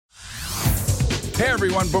Hey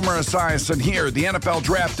everyone, Boomer Esiason here. The NFL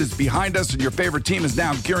Draft is behind us and your favorite team is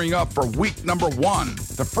now gearing up for week number 1.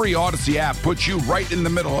 The free Odyssey app puts you right in the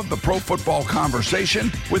middle of the pro football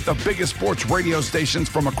conversation with the biggest sports radio stations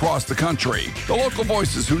from across the country. The local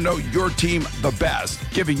voices who know your team the best,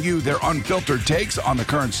 giving you their unfiltered takes on the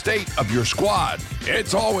current state of your squad.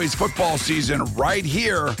 It's always football season right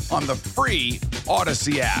here on the free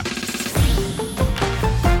Odyssey app.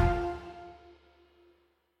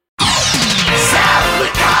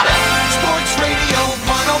 Sports Radio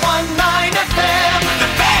 101.9 FM, The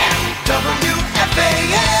Fan,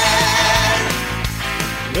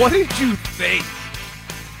 WFAN. What did you think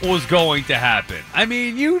was going to happen? I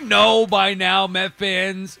mean, you know by now, Met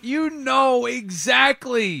fans, you know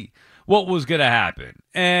exactly what was going to happen.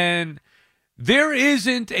 And there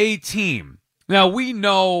isn't a team. Now, we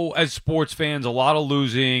know as sports fans, a lot of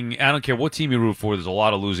losing. I don't care what team you root for, there's a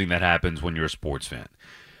lot of losing that happens when you're a sports fan.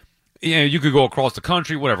 You know, you could go across the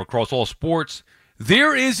country, whatever, across all sports.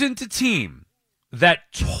 There isn't a team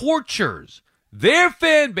that tortures their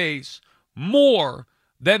fan base more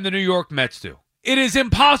than the New York Mets do. It is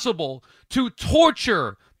impossible to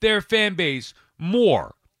torture their fan base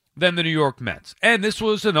more than the New York Mets. And this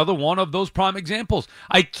was another one of those prime examples.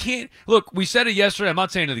 I can't, look, we said it yesterday, I'm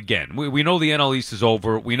not saying it again. We know the NL East is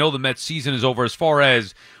over. We know the Mets season is over as far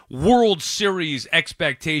as World Series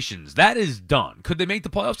expectations. That is done. Could they make the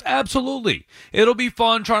playoffs? Absolutely. It'll be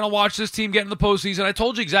fun trying to watch this team get in the postseason. I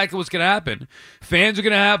told you exactly what's going to happen. Fans are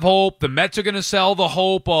going to have hope. The Mets are going to sell the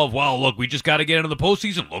hope of, well, look, we just got to get into the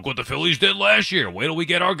postseason. Look what the Phillies did last year. Wait till we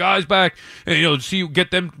get our guys back and, see,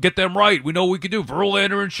 get them right. We know what we can do.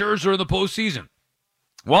 Verlander and Scherzer in the postseason.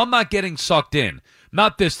 Well, I'm not getting sucked in.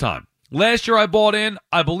 Not this time. Last year I bought in.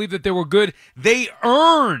 I believe that they were good. They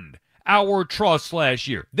earned our trust last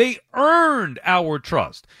year. They earned our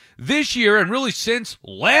trust. This year, and really since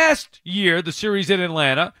last year, the series in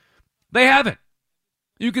Atlanta, they haven't.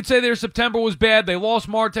 You could say their September was bad. They lost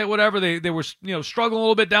Marte, whatever. They were struggling a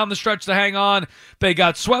little bit down the stretch to hang on. They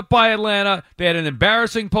got swept by Atlanta. They had an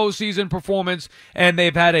embarrassing postseason performance, and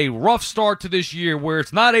they've had a rough start to this year where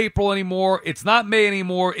it's not April anymore. It's not May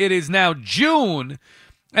anymore. It is now June,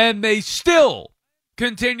 and they still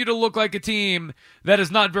continue to look like a team that is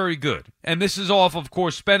not very good. And this is off, of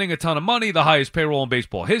course, spending a ton of money, the highest payroll in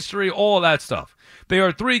baseball history, all of that stuff. They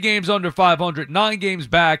are 3 games under 500, 9 games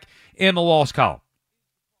back in the loss column.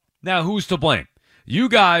 Now, who's to blame? You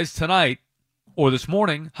guys tonight, or this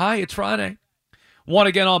morning, hi, it's Friday, want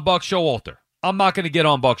to get on Buck Showalter. I'm not going to get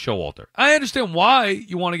on Buck Showalter. I understand why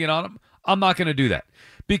you want to get on him. I'm not going to do that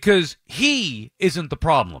because he isn't the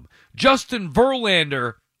problem. Justin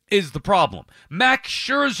Verlander is the problem. Max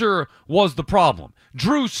Scherzer was the problem.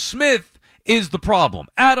 Drew Smith is the problem.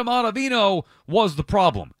 Adam Ottavino was the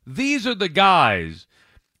problem. These are the guys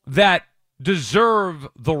that deserve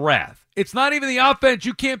the wrath. It's not even the offense.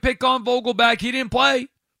 You can't pick on Vogelback. He didn't play.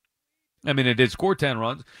 I mean, it did score 10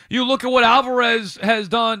 runs. You look at what Alvarez has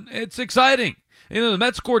done. It's exciting. The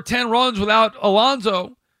Mets scored 10 runs without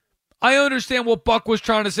Alonso. I understand what Buck was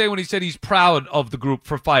trying to say when he said he's proud of the group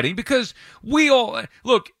for fighting because we all,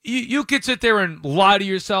 look, you could sit there and lie to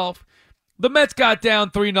yourself. The Mets got down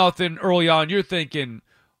 3-0 early on. You're thinking,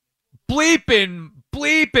 bleep,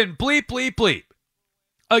 bleep.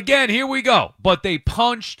 Again, here we go. But they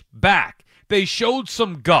punched back. They showed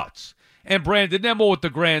some guts. And Brandon Nimmo with the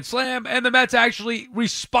grand slam, and the Mets actually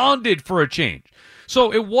responded for a change.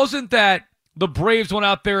 So it wasn't that the Braves went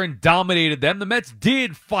out there and dominated them. The Mets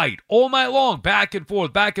did fight all night long, back and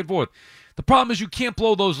forth, back and forth. The problem is you can't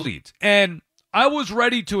blow those leads. And I was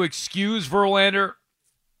ready to excuse Verlander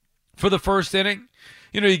for the first inning.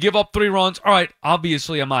 You give up 3 runs. All right,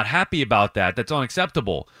 obviously I'm not happy about that. That's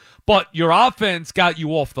unacceptable. But your offense got you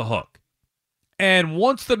off the hook. And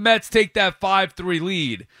once the Mets take that 5-3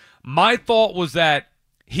 lead, my thought was that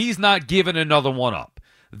he's not giving another one up.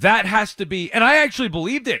 That has to be, and I actually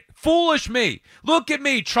believed it. Foolish me. Look at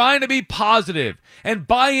me trying to be positive and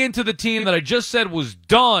buy into the team that I just said was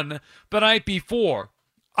done the night before.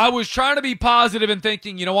 I was trying to be positive and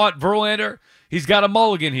thinking, you know what, Verlander, he's got a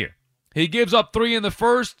mulligan here. He gives up 3 in the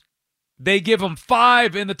first. They give him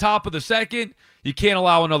 5 in the top of the second. You can't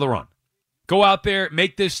allow another run. Go out there,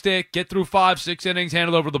 make this stick, get through 5-6 innings, hand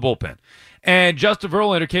it over to the bullpen. And Justin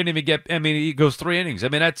Verlander can't even he goes 3 innings.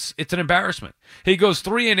 It's an embarrassment. He goes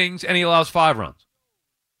 3 innings and he allows 5 runs.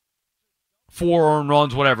 4 earned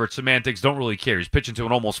runs, whatever. It's semantics. Don't really care. He's pitching to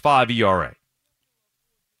an almost 5 ERA.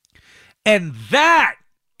 And that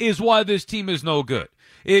is why this team is no good.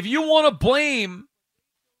 If you want to blame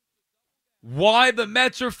why the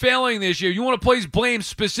Mets are failing this year, you want to place blame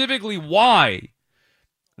specifically why,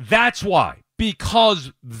 that's why.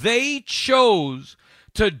 because they chose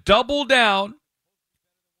to double down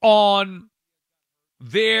on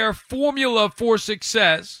their formula for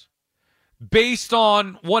success based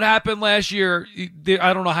on what happened last year.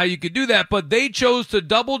 I don't know how you could do that, but they chose to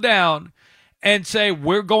double down and say,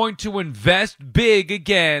 we're going to invest big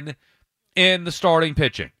again in the starting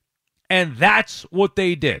pitching. And that's what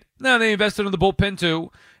they did. Now, they invested in the bullpen,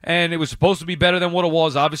 too, and it was supposed to be better than what it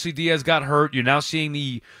was. Obviously, Diaz got hurt. You're now seeing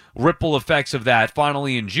the ripple effects of that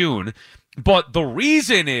finally in June. But the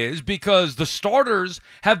reason is because the starters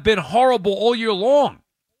have been horrible all year long.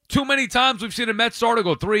 Too many times we've seen a Mets starter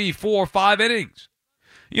go 3, 4, 5 innings.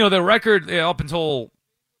 You know, their record up until,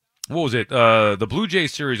 what was it, the Blue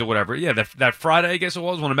Jays series or whatever. Yeah, that Friday, I guess it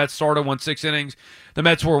was, when the Mets starter won 6 innings. The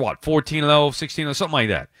Mets were, 14-0, 16-0, something like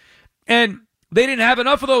that. And they didn't have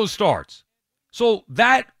enough of those starts. So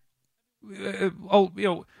that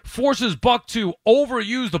forces Buck to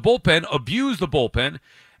overuse the bullpen, abuse the bullpen,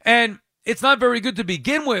 and it's not very good to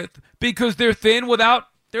begin with because they're thin without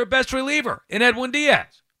their best reliever in Edwin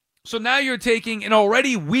Diaz. So now you're taking an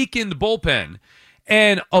already weakened bullpen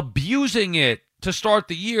and abusing it to start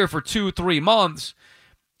the year for 2-3 months.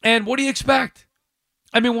 And what do you expect?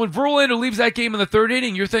 I mean, when Verlander leaves that game in the third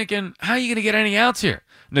inning, you're thinking, how are you going to get any outs here?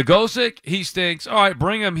 Nogosek, he stinks. All right,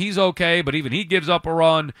 bring him. He's okay, but even he gives up a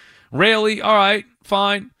run. Raley, all right,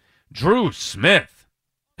 fine. Drew Smith.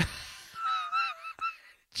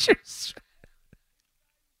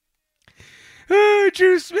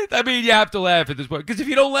 Drew Smith. I mean, you have to laugh at this point, because if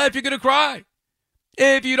you don't laugh, you're going to cry.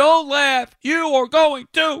 If you don't laugh, you are going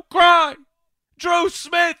to cry. Drew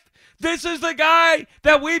Smith. This is the guy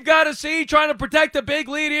that we've got to see trying to protect a big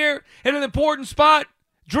lead here in an important spot.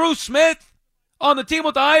 Drew Smith on the team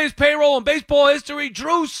with the highest payroll in baseball history.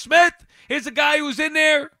 Drew Smith is the guy who's in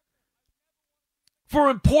there for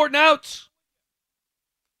important outs.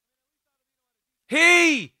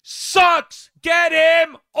 He sucks. Get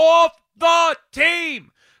him off the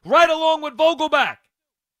team. Right along with Vogelback.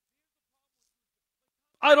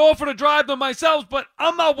 I'd offer to drive them myself, but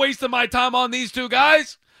I'm not wasting my time on these two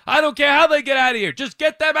guys. I don't care how they get out of here. Just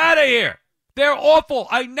get them out of here. They're awful.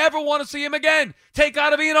 I never want to see him again. Take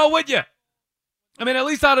Ottavino with you. I mean, at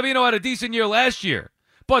least Ottavino had a decent year last year.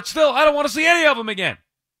 But still, I don't want to see any of them again.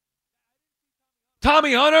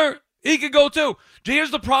 Tommy Hunter, he could go too.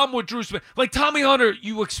 Here's the problem with Drew Smith. Like, Tommy Hunter,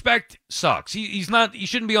 you expect sucks. He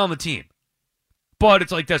shouldn't be on the team. But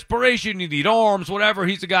it's like desperation, you need arms, whatever.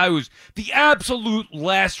 He's the guy who's the absolute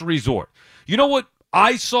last resort. You know what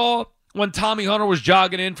I saw when Tommy Hunter was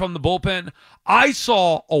jogging in from the bullpen? I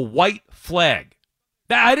saw a white flag.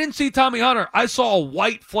 I didn't see Tommy Hunter. I saw a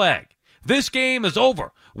white flag. This game is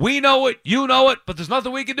over. We know it, you know it, but there's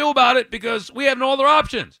nothing we can do about it because we have no other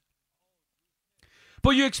options.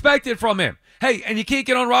 But you expect it from him. Hey, and you can't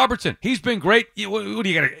get on Robertson. He's been great. What do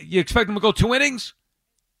you expect him to go 2 innings?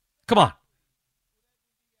 Come on.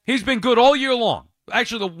 He's been good all year long.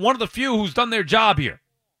 Actually, one of the few who's done their job here.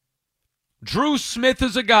 Drew Smith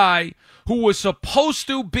is a guy who was supposed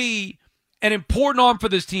to be an important arm for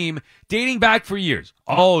this team dating back for years.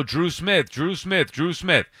 Oh, Drew Smith.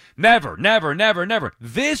 Never, never, never, never.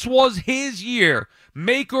 This was his year,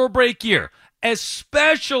 make or break year,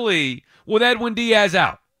 especially with Edwin Diaz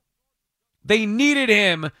out. They needed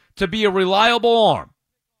him to be a reliable arm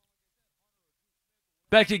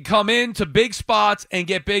that could come into big spots and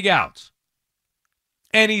get big outs.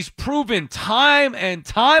 And he's proven time and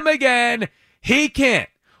time again he can't.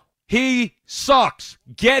 He sucks.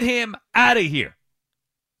 Get him out of here.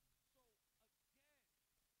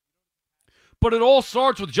 But it all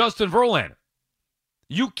starts with Justin Verlander.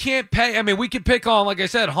 You can't pay. I mean, we can pick on, like I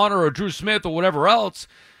said, Hunter or Drew Smith or whatever else,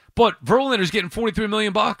 but Verlander's getting $43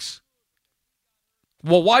 million.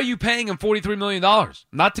 Well, why are you paying him $43 million?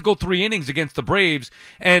 Not to go 3 innings against the Braves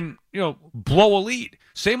and, blow a lead.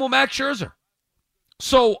 Same with Max Scherzer.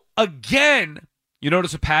 So, again, you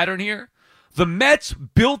notice a pattern here? The Mets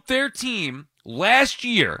built their team last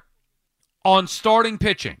year on starting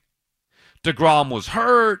pitching. DeGrom was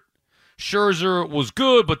hurt. Scherzer was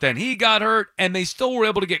good, but then he got hurt, and they still were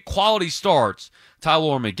able to get quality starts.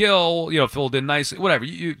 Tyler McGill, filled in nicely. Whatever.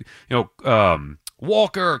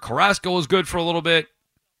 Walker, Carrasco was good for a little bit.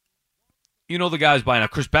 You know the guys by now.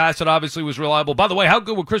 Chris Bassett obviously was reliable. By the way, how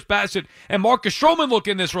good would Chris Bassett and Marcus Stroman look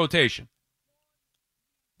in this rotation?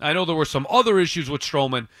 I know there were some other issues with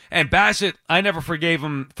Stroman, and Bassett, I never forgave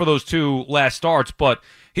him for those 2 last starts, but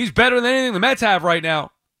he's better than anything the Mets have right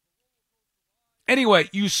now. Anyway,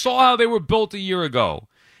 you saw how they were built a year ago.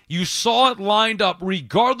 You saw it lined up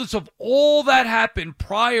regardless of all that happened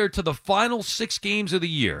prior to the final 6 games of the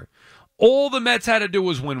year. All the Mets had to do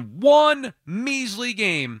was win 1 measly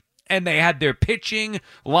game, and they had their pitching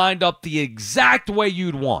lined up the exact way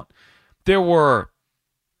you'd want. There were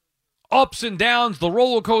ups and downs, the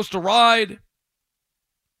roller coaster ride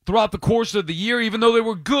throughout the course of the year, even though they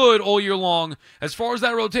were good all year long. As far as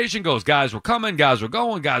that rotation goes, guys were coming, guys were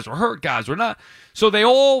going, guys were hurt, guys were not. So they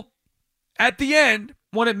all, at the end,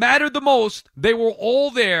 when it mattered the most, they were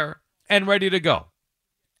all there and ready to go.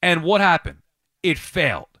 And what happened? It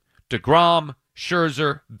failed. DeGrom,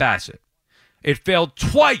 Scherzer, Bassett. It failed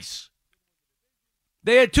twice.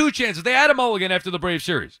 They had two chances. They had a mulligan after the Braves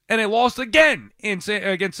series, and they lost again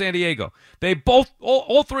against San Diego. They both,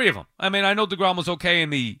 all three of them. I mean, I know DeGrom was okay in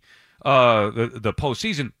the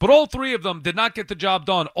postseason, but all three of them did not get the job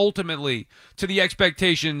done ultimately to the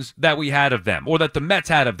expectations that we had of them, or that the Mets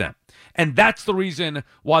had of them. And that's the reason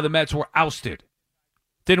why the Mets were ousted.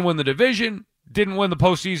 Didn't win the division, didn't win the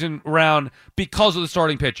postseason round because of the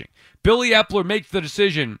starting pitching. Billy Epler makes the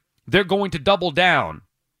decision they're going to double down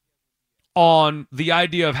on the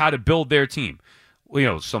idea of how to build their team. You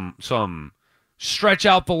know, some stretch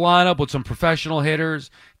out the lineup with some professional hitters,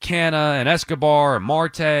 Canna and Escobar and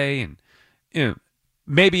Marte, and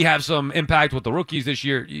maybe have some impact with the rookies this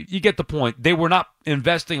year. You get the point. They were not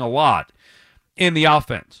investing a lot in the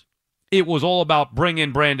offense. It was all about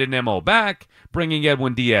bringing Brandon Nimmo back, bringing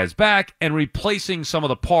Edwin Diaz back, and replacing some of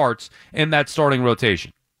the parts in that starting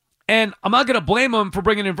rotation. And I'm not going to blame them for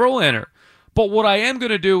bringing in Verlander, but what I am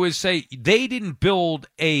going to do is say they didn't build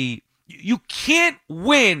a... You can't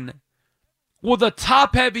win with a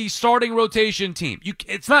top-heavy starting rotation team.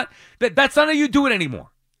 It's not... That's not how you do it anymore.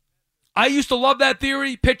 I used to love that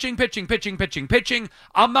theory. Pitching.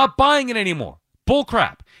 I'm not buying it anymore.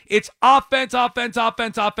 Bullcrap. It's offense.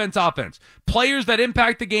 Players that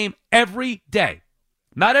impact the game every day.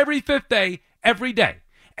 Not every fifth day, every day.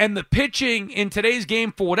 And the pitching in today's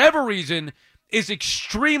game, for whatever reason, is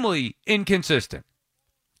extremely inconsistent.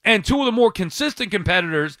 And two of the more consistent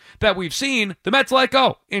competitors that we've seen, the Mets let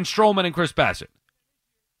go in Stroman and Chris Bassett.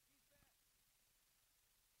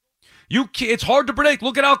 It's hard to predict.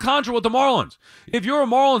 Look at Alcantara with the Marlins. If you're a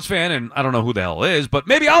Marlins fan, and I don't know who the hell is, but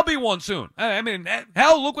maybe I'll be one soon. I mean,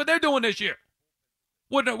 hell, look what they're doing this year.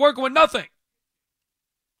 Working with nothing.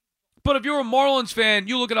 But if you're a Marlins fan,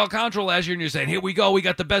 you look at Alcantara last year and you're saying, here we go, we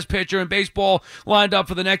got the best pitcher in baseball lined up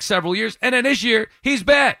for the next several years. And then this year, he's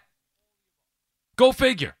bad. Go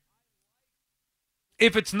figure.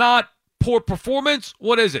 If it's not poor performance,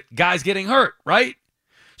 what is it? Guys getting hurt, right?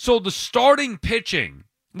 So the starting pitching,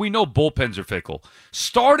 we know bullpens are fickle.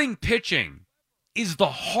 Starting pitching is the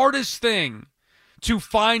hardest thing to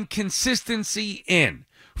find consistency in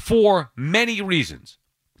for many reasons.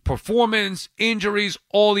 Performance, injuries,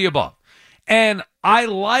 all the above. And I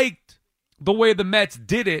liked the way the Mets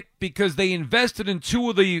did it because they invested in two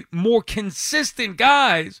of the more consistent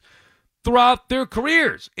guys throughout their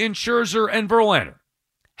careers in Scherzer and Verlander.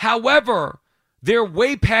 However, they're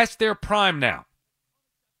way past their prime now.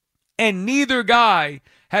 And neither guy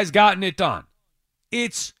has gotten it done.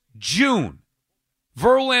 It's June.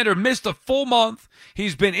 Verlander missed a full month.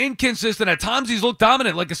 He's been inconsistent. At times he's looked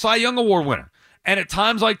dominant like a Cy Young Award winner. And at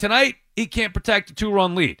times like tonight, he can't protect a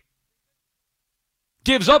 2-run lead.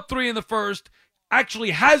 Gives up 3 in the first, actually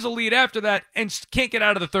has a lead after that, and can't get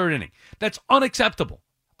out of the third inning. That's unacceptable.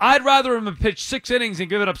 I'd rather him pitch 6 innings and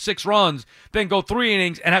give it up 6 runs than go 3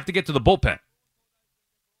 innings and have to get to the bullpen.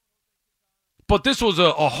 But this was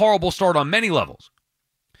a horrible start on many levels.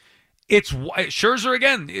 It's Scherzer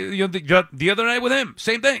again, the other night with him,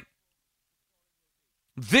 same thing.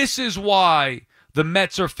 This is why the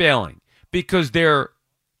Mets are failing, because they're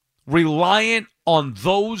reliant on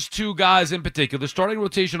those two guys in particular. Starting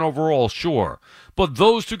rotation overall, sure. But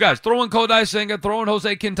those two guys, throwing Kodai Senga, throwing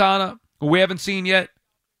Jose Quintana, who we haven't seen yet,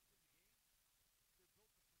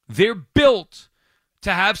 they're built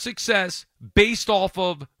to have success based off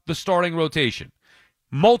of the starting rotation.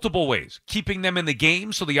 Multiple ways. Keeping them in the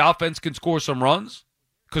game so the offense can score some runs,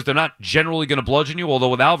 because they're not generally going to bludgeon you, although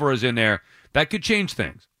with Alvarez in there, that could change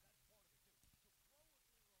things.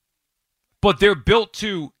 But they're built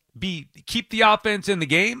to keep the offense in the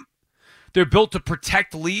game. They're built to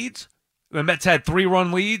protect leads. The Mets had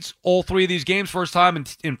 3-run leads all 3 of these games, first time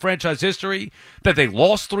in franchise history that they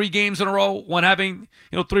lost 3 games in a row when having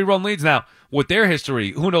 3-run leads. Now, with their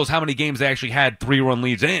history, who knows how many games they actually had 3-run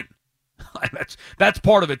leads in. That's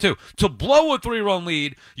part of it, too. To blow a 3-run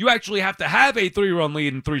lead, you actually have to have a 3-run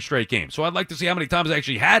lead in 3 straight games. So I'd like to see how many times they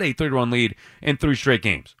actually had a 3-run lead in 3 straight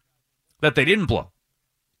games that they didn't blow.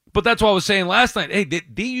 But that's what I was saying last night. Hey,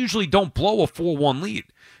 they usually don't blow a 4-1 lead.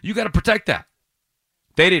 You got to protect that.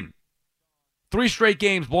 They didn't. 3 straight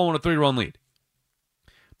games blowing a 3-run lead.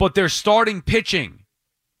 But their starting pitching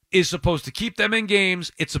is supposed to keep them in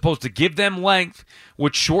games. It's supposed to give them length,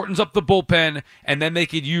 which shortens up the bullpen, and then they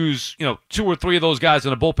could use, 2 or 3 of those guys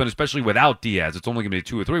in a bullpen, especially without Diaz. It's only going to be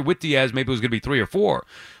 2 or 3. With Diaz, maybe it was going to be 3 or 4.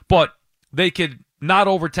 But they could not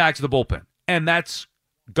overtax the bullpen, and that's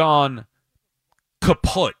gone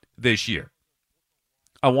kaput this year.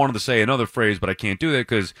 I wanted to say another phrase, but I can't do that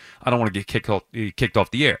because I don't want to get kicked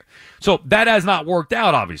off the air. So that has not worked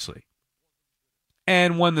out, obviously.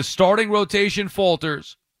 And when the starting rotation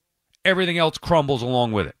falters, everything else crumbles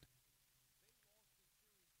along with it.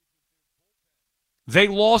 They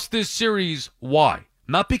lost this series. Why?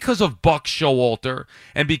 Not because of Buck Showalter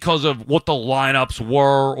and because of what the lineups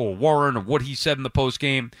were or weren't or what he said in the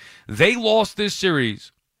postgame. They lost this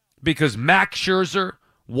series because Max Scherzer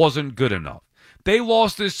wasn't good enough. They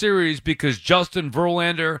lost this series because Justin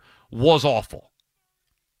Verlander was awful.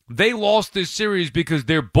 They lost this series because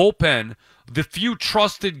their bullpen, the few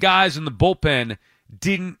trusted guys in the bullpen,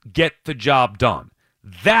 didn't get the job done.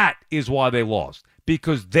 That is why they lost,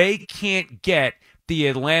 because they can't get the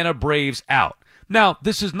Atlanta Braves out. Now,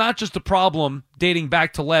 this is not just a problem dating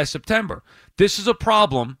back to last September. This is a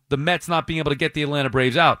problem, the Mets not being able to get the Atlanta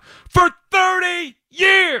Braves out, for 30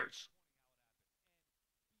 years.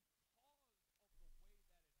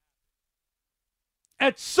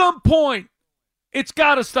 At some point, it's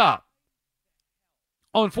got to stop.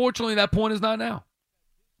 Unfortunately, that point is not now.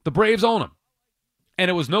 The Braves own them. And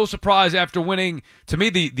it was no surprise after winning. To me,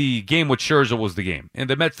 the game with Scherzer was the game. And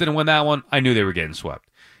the Mets didn't win that one. I knew they were getting swept.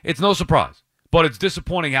 It's no surprise. But it's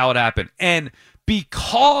disappointing how it happened. And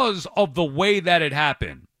because of the way that it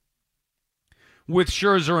happened with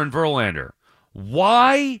Scherzer and Verlander,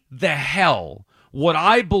 why the hell would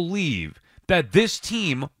I believe that this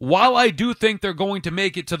team, while I do think they're going to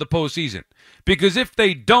make it to the postseason, because if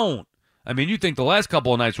they don't, you think the last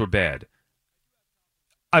couple of nights were bad.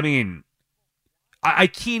 I can't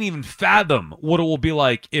even fathom what it will be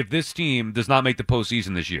like if this team does not make the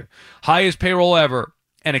postseason this year. Highest payroll ever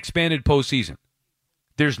and expanded postseason.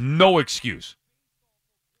 There's no excuse.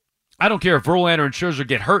 I don't care if Verlander and Scherzer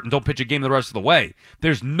get hurt and don't pitch a game the rest of the way.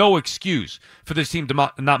 There's no excuse for this team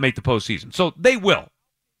to not make the postseason. So they will.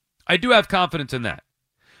 I do have confidence in that.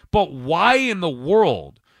 But why in the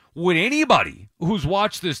world would anybody who's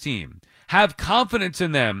watched this team have confidence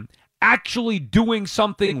in them actually doing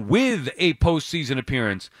something with a postseason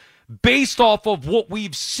appearance based off of what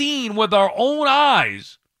we've seen with our own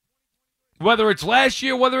eyes, whether it's last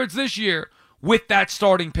year, whether it's this year, with that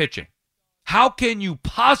starting pitching? How can you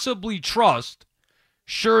possibly trust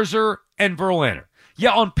Scherzer and Verlander?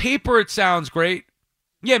 Yeah, on paper it sounds great.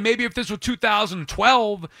 Yeah, maybe if this were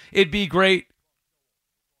 2012, it'd be great.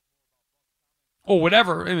 Or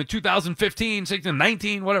whatever, in 2015, 16,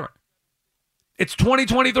 19, whatever. It's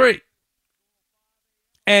 2023.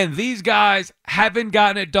 And these guys haven't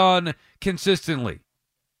gotten it done consistently.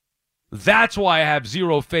 That's why I have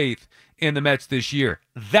zero faith in the Mets this year.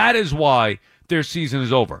 That is why their season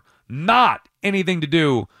is over. Not anything to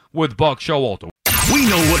do with Buck Showalter. We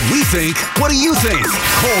know what we think. What do you think?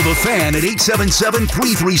 Call the Fan at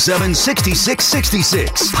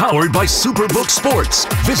 877-337-6666. Powered by Superbook Sports.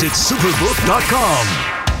 Visit superbook.com.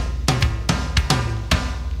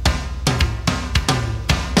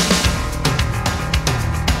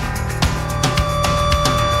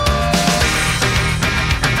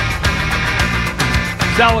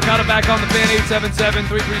 Sal Licata back on the Fan,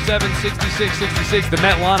 877-337-6666. The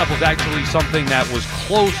Met lineup was actually something that was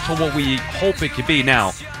close to what we hope it could be.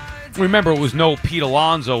 Now, remember, it was no Pete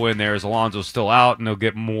Alonso in there, as Alonso's still out, and they'll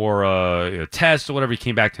get more tests or whatever. He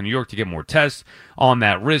came back to New York to get more tests on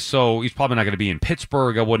that wrist, so he's probably not going to be in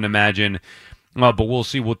Pittsburgh, I wouldn't imagine. But we'll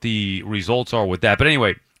see what the results are with that. But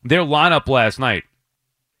anyway, their lineup last night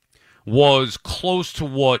was close to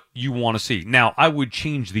what you want to see. Now, I would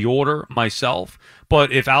change the order myself,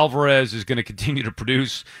 but if Alvarez is going to continue to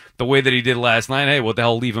produce the way that he did last night, hey, what the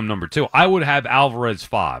hell, leave him number 2. I would have Alvarez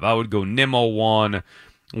 5. I would go Nimmo 1,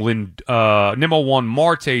 Nimmo 1,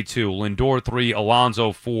 Marte 2, Lindor 3,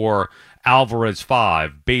 Alonso 4, Alvarez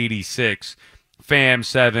 5, Beatty 6, Pham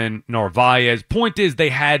 7, Narvaez. Point is, they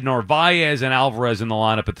had Narvaez and Alvarez in the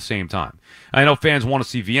lineup at the same time. I know fans want to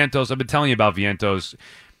see Vientos. I've been telling you about Vientos.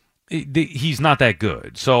 He's not that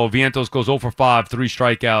good. So Vientos goes 0 for 5, 3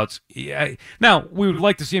 strikeouts. Yeah. Now, we would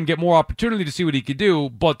like to see him get more opportunity to see what he could do,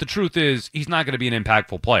 but the truth is he's not going to be an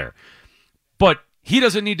impactful player. But he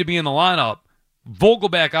doesn't need to be in the lineup.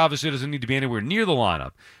 Vogelback obviously doesn't need to be anywhere near the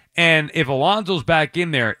lineup. And if Alonso's back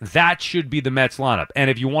in there, that should be the Mets lineup. And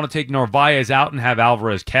if you want to take Narvaez out and have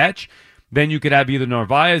Alvarez catch, then you could have either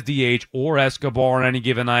Narvaez DH or Escobar on any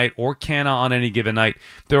given night or Canna on any given night.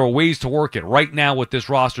 There are ways to work it. Right now with this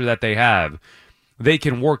roster that they have, they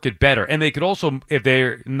can work it better. And they could also, if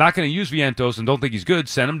they're not going to use Vientos and don't think he's good,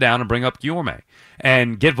 send him down and bring up Guillorme.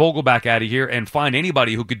 And get Vogel back out of here and find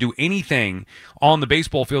anybody who could do anything on the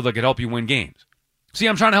baseball field that could help you win games. See,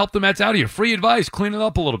 I'm trying to help the Mets out of here. Free advice, clean it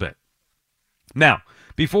up a little bit. Now,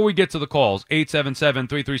 before we get to the calls,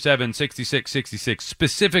 877-337-6666,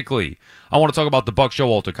 specifically, I want to talk about the Buck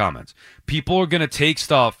Showalter comments. People are going to take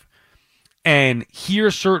stuff and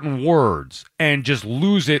hear certain words and just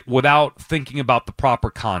lose it without thinking about the proper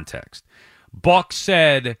context. Buck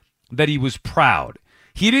said that he was proud.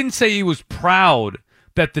 He didn't say he was proud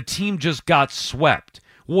that the team just got swept.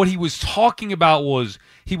 What he was talking about was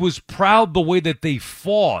he was proud the way that they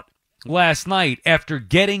fought last night after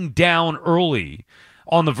getting down early.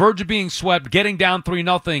 On the verge of being swept, getting down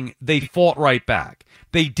 3-0, they fought right back.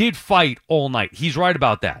 They did fight all night. He's right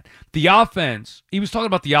about that. The offense, he was talking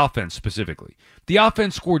about the offense specifically. The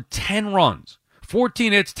offense scored 10 runs,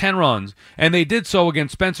 14 hits, 10 runs, and they did so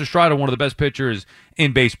against Spencer Strider, one of the best pitchers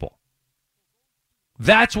in baseball.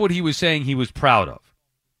 That's what he was saying he was proud of.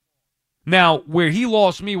 Now, where he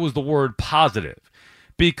lost me was the word positive,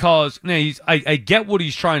 because I get what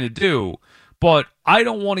he's trying to do, but I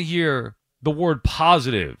don't want to hear the word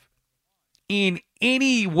positive in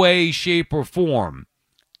any way, shape, or form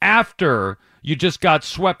after you just got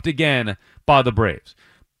swept again by the Braves.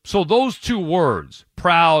 So those two words,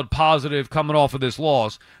 proud, positive, coming off of this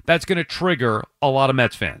loss, that's going to trigger a lot of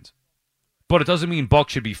Mets fans. But it doesn't mean Buck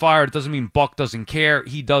should be fired. It doesn't mean Buck doesn't care.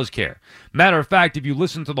 He does care. Matter of fact, if you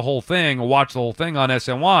listen to the whole thing or watch the whole thing on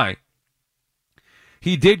SNY,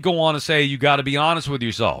 he did go on to say you got to be honest with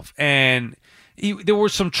yourself. And there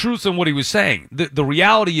was some truth in what he was saying. The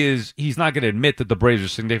reality is he's not going to admit that the Braves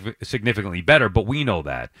are significantly better, but we know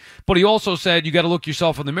that. But he also said you got to look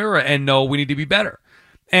yourself in the mirror and know we need to be better.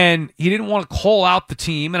 And he didn't want to call out the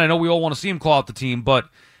team, and I know we all want to see him call out the team, but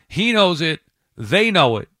he knows it. They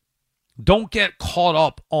know it. Don't get caught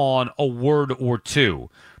up on a word or two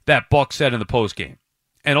that Buck said in the postgame.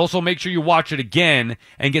 And also make sure you watch it again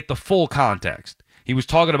and get the full context. He was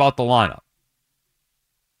talking about the lineup.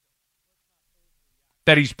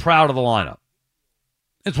 That he's proud of the lineup.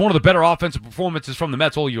 It's one of the better offensive performances from the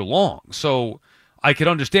Mets all year long. So I can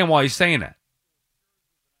understand why he's saying that.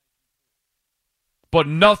 But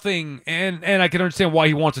nothing, and I can understand why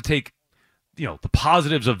he wants to take, the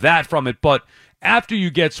positives of that from it. But after you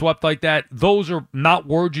get swept like that, those are not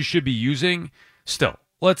words you should be using. Still,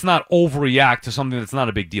 let's not overreact to something that's not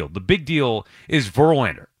a big deal. The big deal is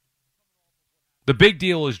Verlander. The big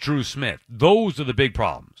deal is Drew Smith. Those are the big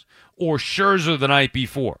problems. Or Scherzer the night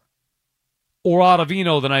before, or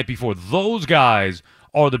Ottavino the night before. Those guys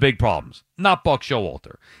are the big problems, not Buck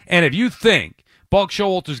Showalter. And if you think Buck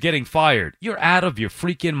Showalter's getting fired, you're out of your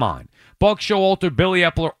freaking mind. Buck Showalter, Billy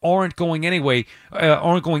Epler aren't going anywhere,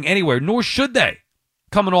 nor should they,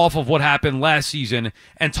 coming off of what happened last season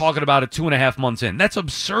and talking about it 2.5 months in. That's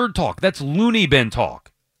absurd talk. That's loony bin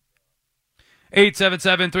talk.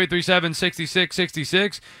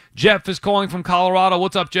 877-337-6666. Jeff is calling from Colorado.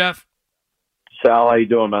 What's up, Jeff? Sal, how you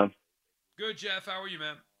doing, man? Good, Jeff. How are you,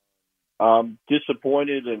 man?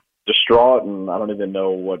 Disappointed and distraught, and I don't even know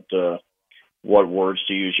what words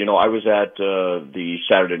to use. I was at the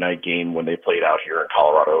Saturday night game when they played out here in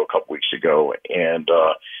Colorado a couple weeks ago, and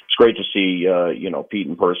it's great to see Pete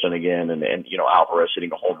in person again, and Alvarez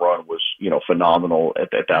hitting a home run was phenomenal at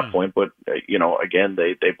that point. But again,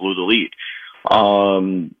 they blew the lead.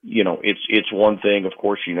 It's one thing, of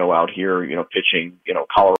course, out here, pitching,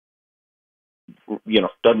 Colorado,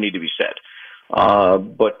 doesn't need to be said.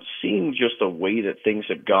 But seeing just the way that things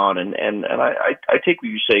have gone, and I take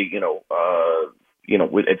what you say,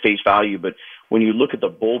 at face value, but when you look at the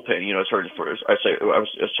bullpen,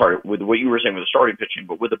 sorry with what you were saying with the starting pitching,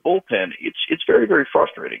 but with the bullpen, it's very, very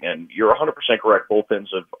frustrating. And you're 100% correct.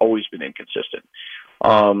 Bullpens have always been inconsistent.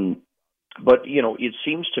 But, it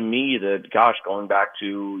seems to me that, going back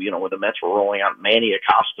to, when the Mets were rolling out Manny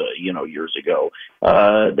Acosta, years ago,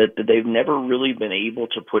 that they've never really been able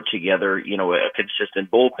to put together, a consistent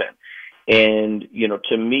bullpen. And,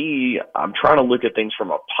 to me, I'm trying to look at things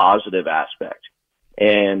from a positive aspect.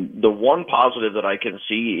 And the one positive that I can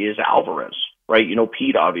see is Alvarez, right?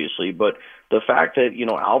 Pete, obviously, but the fact that,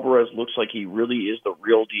 Alvarez looks like he really is the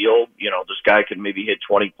real deal. This guy can maybe hit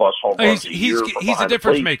 20-plus home runs a year. He's a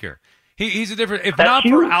difference maker. He's a different. If not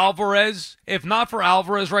for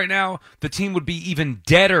Alvarez right now, the team would be even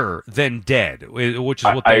deader than dead, which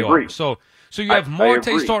is what they are. So you have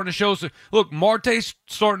Marte starting to show. Marte's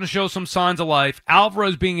starting to show some signs of life.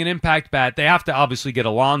 Alvarez being an impact bat. They have to obviously get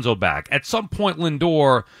Alonso back. At some point,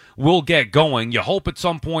 Lindor will get going. You hope at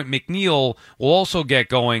some point McNeil will also get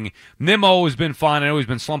going. Nimmo has been fine. I know he's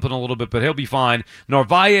been slumping a little bit, but he'll be fine.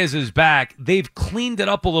 Narvaez is back. They've cleaned it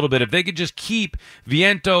up a little bit. If they could just keep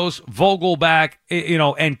Vientos, Vogel back,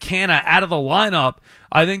 and Canna out of the lineup,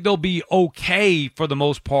 I think they'll be okay for the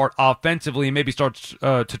most part offensively and maybe start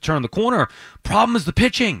to turn the corner. Problem is the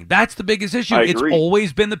pitching. That's the biggest issue. It's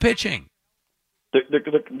always been the pitching.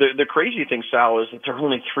 The crazy thing, Sal, is that they're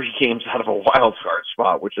only 3 games out of a wild card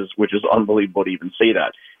spot, which is unbelievable to even say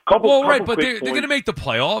that. But they're going to make the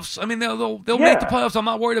playoffs. I mean, they'll make the playoffs. I'm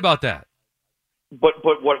not worried about that. But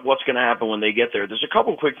what's going to happen when they get there? There's a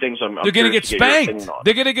couple quick things I'm They're going to get spanked.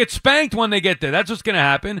 They're going to get spanked when they get there. That's what's going to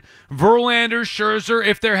happen. Verlander, Scherzer,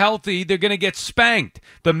 if they're healthy, they're going to get spanked.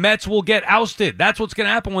 The Mets will get ousted. That's what's going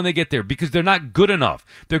to happen when they get there because they're not good enough.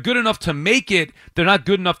 They're good enough to make it. They're not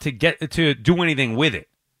good enough to do anything with it.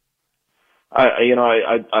 I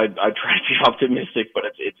try to be optimistic, but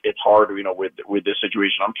it's hard, with this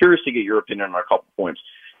situation. I'm curious to get your opinion on a couple points.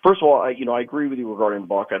 First of all, I agree with you regarding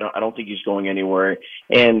Buck. I don't think he's going anywhere.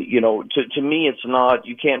 And, to me, it's not,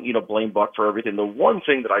 you can't, blame Buck for everything. The one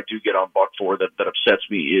thing that I do get on Buck for that upsets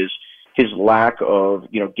me is his lack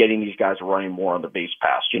of, getting these guys running more on the base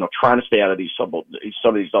pass, trying to stay out of some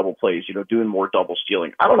of these double plays, doing more double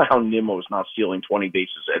stealing. I don't know how Nimmo's not stealing 20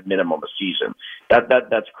 bases at minimum a season.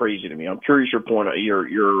 That's crazy to me. I'm curious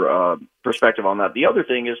your perspective on that. The other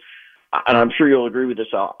thing is, and I'm sure you'll agree with this,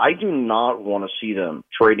 Al, I do not want to see them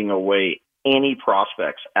trading away any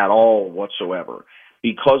prospects at all whatsoever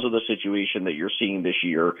because of the situation that you're seeing this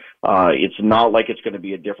year. It's not like it's going to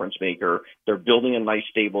be a difference maker. They're building a nice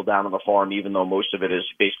stable down on the farm, even though most of it is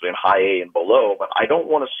basically in high A and below. But I don't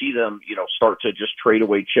want to see them, start to just trade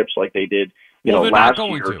away chips like they did, last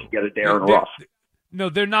year to get a Darren Ruff. No,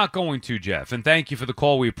 they're not going to, Jeff. And thank you for the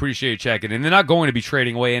call. We appreciate checking. And they're not going to be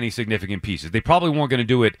trading away any significant pieces. They probably weren't going to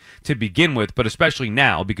do it to begin with, but especially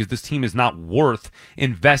now because this team is not worth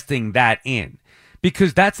investing that in.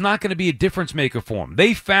 Because that's not going to be a difference maker for them.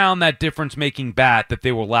 They found that difference-making bat that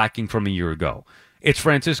they were lacking from a year ago. It's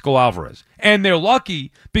Francisco Alvarez. And they're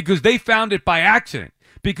lucky because they found it by accident.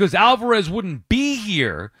 Because Alvarez wouldn't be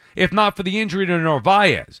here if not for the injury to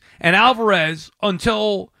Narvaez. And Alvarez,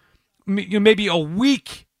 until maybe a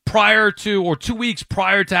week prior to or 2 weeks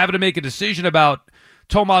prior to having to make a decision about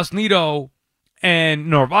Tomas Nido and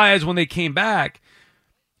Narvaez when they came back,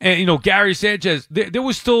 and Gary Sanchez, there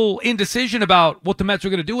was still indecision about what the Mets were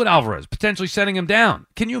going to do with Alvarez, potentially sending him down.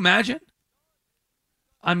 Can you imagine?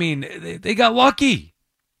 I mean, they got lucky.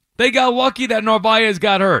 They got lucky that Narvaez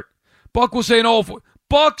got hurt. Buck was saying,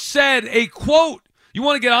 Buck said a quote, you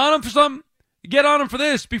want to get on him for something? Get on him for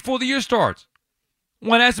this before the year starts.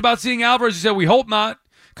 When asked about seeing Alvarez, he said, we hope not,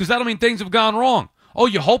 because that'll mean things have gone wrong. Oh,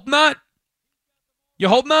 you hope not? You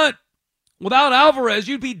hope not? Without Alvarez,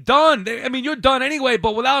 you'd be done. I mean, you're done anyway,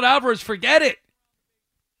 but without Alvarez, forget it.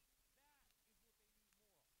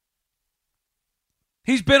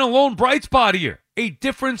 He's been a lone bright spot here, a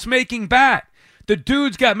difference-making bat. The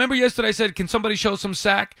dude's got, remember yesterday I said, can somebody show some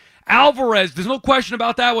sack? Alvarez, there's no question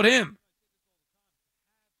about that with him.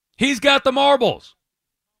 He's got the marbles.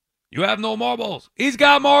 You have no marbles. He's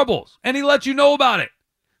got marbles, and he lets you know about it.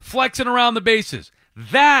 Flexing around the bases.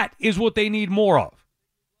 That is what they need more of.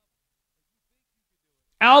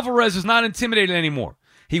 Alvarez is not intimidated anymore.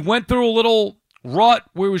 He went through a little rut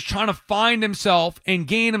where he was trying to find himself and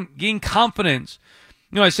gain confidence.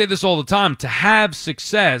 I say this all the time. To have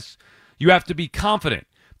success, you have to be confident.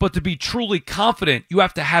 But to be truly confident, you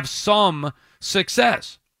have to have some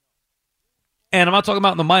success. And I'm not talking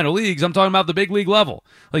about in the minor leagues. I'm talking about the big league level.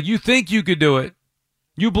 Like, you think you could do it.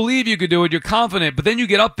 You believe you could do it. You're confident. But then you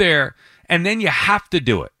get up there, and then you have to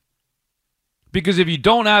do it. Because if you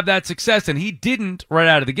don't have that success, and he didn't right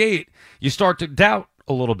out of the gate, you start to doubt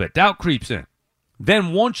a little bit. Doubt creeps in.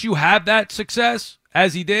 Then once you have that success,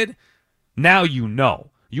 as he did, now you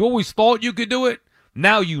know. You always thought you could do it.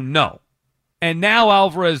 Now you know. And now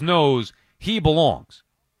Alvarez knows he belongs.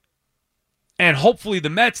 And hopefully the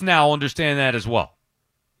Mets now understand that as well.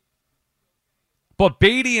 But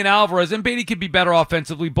Beatty and Alvarez, and Beatty could be better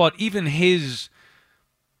offensively, but even his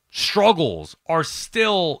struggles are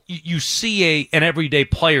still, you see an everyday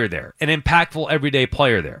player there, an impactful everyday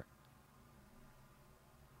player there.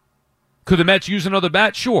 Could the Mets use another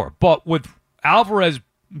bat? Sure. But with Alvarez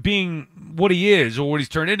being what he is, or what he's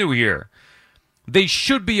turned into here, they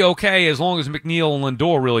should be okay as long as McNeil and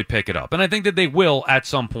Lindor really pick it up. And I think that they will at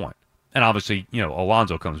some point. And obviously,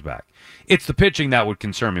 Alonso comes back. It's the pitching that would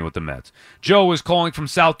concern me with the Mets. Joe is calling from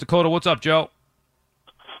South Dakota. What's up, Joe?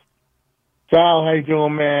 Sal, how you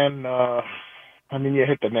doing, man? You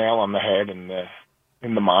hit the nail on the head in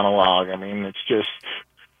the monologue. I mean, it's just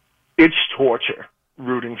it's torture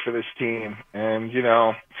rooting for this team. And,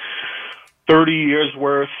 30 years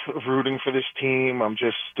worth of rooting for this team. I'm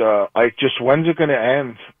just, when's it going to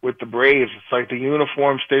end with the Braves? It's like the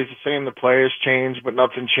uniform stays the same, the players change, but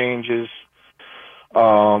nothing changes.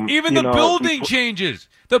 Even the building changes.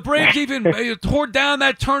 The Braves even tore down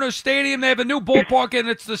that Turner Stadium. They have a new ballpark, and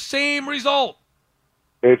it's the same result.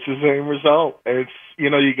 It's the same result. It's, you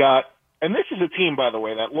got, and this is a team, by the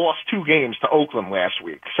way, that lost 2 games to Oakland last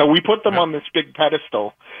week. So we put them on this big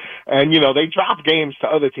pedestal, and, they drop games to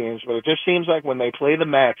other teams, but it just seems like when they play the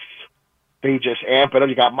Mets, they just amp it up.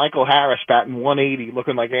 You got Michael Harris batting 180,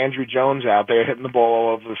 looking like Andrew Jones out there, hitting the ball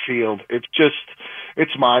all over the field.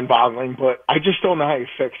 It's mind-boggling, but I just don't know how you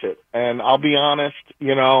fix it. And I'll be honest,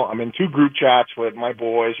 I'm in 2 group chats with my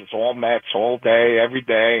boys. It's all Mets all day, every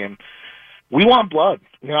day, and we want blood.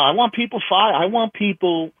 I want people fight. I want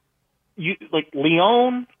people like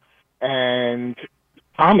Leon and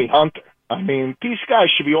Tommy Hunter. I mean, these guys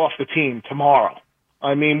should be off the team tomorrow.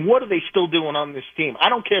 I mean, what are they still doing on this team? I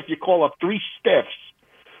don't care if you call up 3 stiffs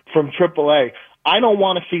from AAA. I don't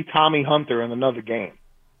want to see Tommy Hunter in another game.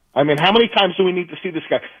 I mean, how many times do we need to see this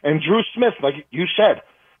guy? And Drew Smith, like you said,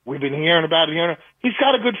 we've been hearing about it. He's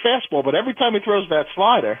got a good fastball, but every time he throws that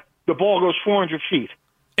slider, the ball goes 400 feet.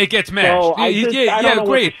 It gets mashed. So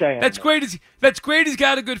Great. That's great. That's great. He's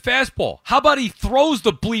got a good fastball. How about he throws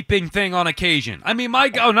the bleeping thing on occasion? I mean,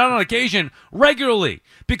 not on occasion, regularly.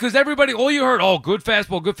 Because everybody, all you heard, good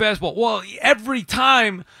fastball, good fastball. Well, every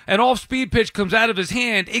time an off-speed pitch comes out of his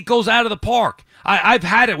hand, it goes out of the park. I've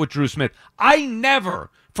had it with Drew Smith. I never,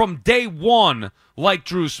 from day one, liked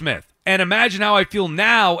Drew Smith. And imagine how I feel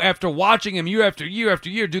now after watching him year after year after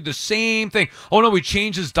year do the same thing. Oh, no, we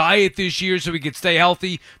changed his diet this year so he could stay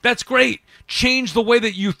healthy. That's great. Change the way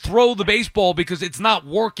that you throw the baseball because it's not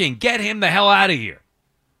working. Get him the hell out of here.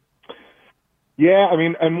 Yeah, I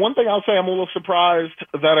mean, and one thing I'll say I'm a little surprised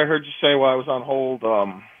that I heard you say while I was on hold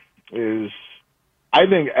is I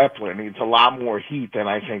think Epler needs a lot more heat than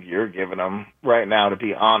I think you're giving him right now, to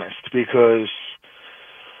be honest, because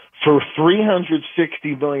for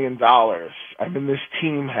 $360 million, I mean, this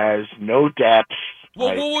team has no depth.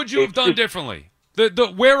 Well, what would you have done differently?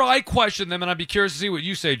 Where I question them, and I'd be curious to see what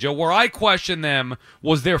you say, Joe, where I question them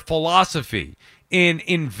was their philosophy in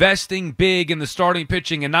investing big in the starting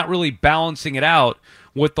pitching and not really balancing it out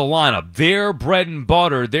with the lineup. Their bread and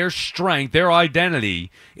butter, their strength, their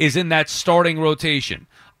identity is in that starting rotation.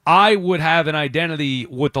 I would have an identity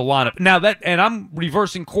with the lineup. Now and I'm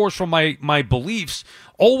reversing course from my beliefs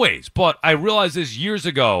always, but I realized this years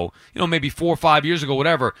ago, maybe 4 or 5 years ago,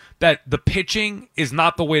 whatever, that the pitching is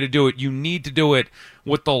not the way to do it. You need to do it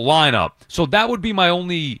with the lineup. So that would be my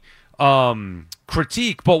only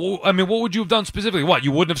critique. But I mean, what would you have done specifically? What,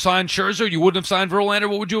 you wouldn't have signed Scherzer? You wouldn't have signed Verlander?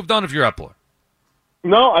 What would you have done if you're Epler?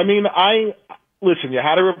 No, I mean, listen, you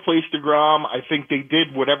had to replace DeGrom. I think they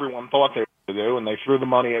did what everyone thought they were going to do, and they threw the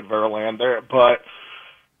money at Verlander. But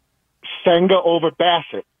Senga over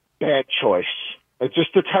Bassett, bad choice. It's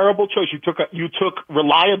just a terrible choice. You took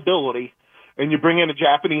reliability, and you bring in a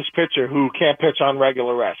Japanese pitcher who can't pitch on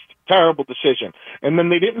regular rest. Terrible decision. And then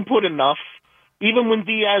they didn't put enough. Even when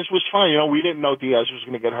Diaz was fine, we didn't know Diaz was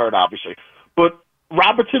going to get hurt, obviously. But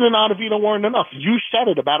Robertson and Ottavino weren't enough. You said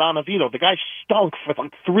it about Ottavino. The guy stunk for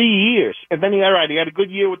like 3 years. And then he had a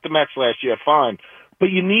good year with the Mets last year, fine.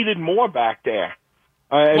 But you needed more back there.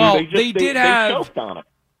 And they choked on it.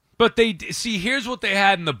 But here's what they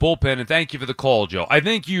had in the bullpen, and thank you for the call, Joe. I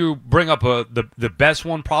think you bring up the best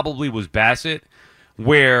one probably was Bassett,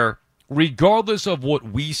 where regardless of what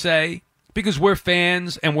we say, because we're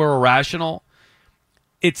fans and we're irrational,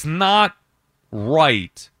 it's not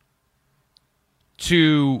right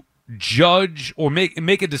to judge or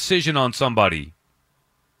make a decision on somebody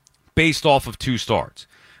based off of 2 starts.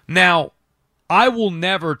 Now, I will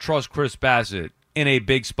never trust Chris Bassett in a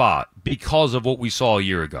big spot because of what we saw a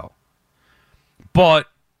year ago. But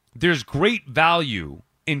there's great value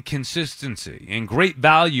in consistency and great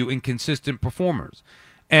value in consistent performers.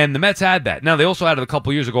 And the Mets had that. Now, they also had it a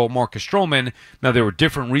couple years ago with Marcus Stroman. Now, there were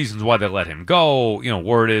different reasons why they let him go.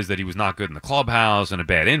 Word is that he was not good in the clubhouse and a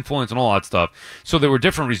bad influence and all that stuff. So there were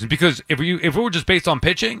different reasons. Because if it were just based on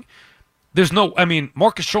pitching,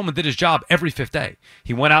 Marcus Stroman did his job every 5th day.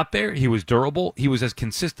 He went out there. He was durable. He was as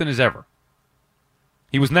consistent as ever.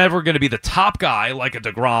 He was never going to be the top guy like a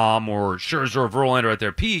DeGrom or Scherzer or Verlander at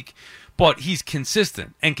their peak, but he's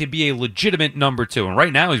consistent and can be a legitimate number 2. And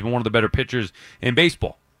right now, he's been one of the better pitchers in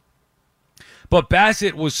baseball. But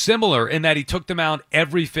Bassett was similar in that he took them out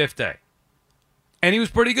every 5th day. And he was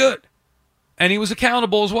pretty good. And he was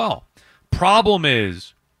accountable as well. Problem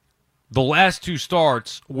is, the last two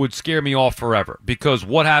starts would scare me off forever, because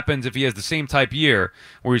what happens if he has the same type year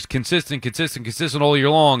where he's consistent all year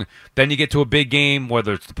long, then you get to a big game,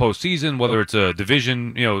 whether it's the postseason, whether it's a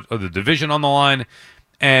division, the division on the line,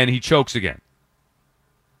 and he chokes again.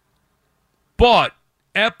 But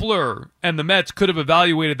Epler and the Mets could have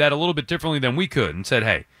evaluated that a little bit differently than we could and said,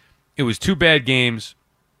 hey, it was 2 bad games.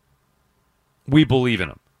 We believe in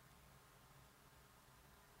him.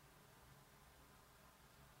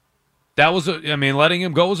 Letting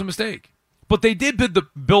him go was a mistake. But they did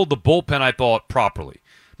build the bullpen, I thought, properly.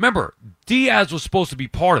 Remember, Diaz was supposed to be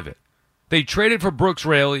part of it. They traded for Brooks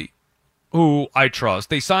Raley, who I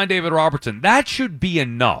trust. They signed David Robertson. That should be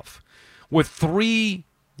enough with 3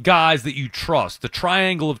 guys that you trust, the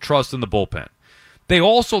triangle of trust in the bullpen. They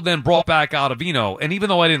also then brought back Ottavino, and even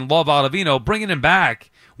though I didn't love Ottavino, bringing him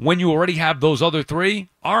back when you already have those other 3,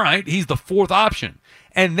 all right, he's the 4th option.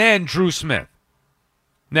 And then Drew Smith.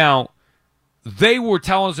 Now, they were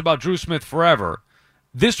telling us about Drew Smith forever.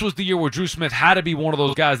 This was the year where Drew Smith had to be one of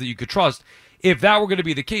those guys that you could trust. If that were going to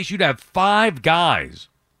be the case, you'd have 5 guys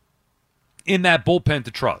in that bullpen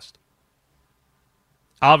to trust.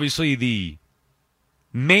 Obviously, the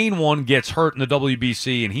main one gets hurt in the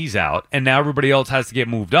WBC and he's out, and now everybody else has to get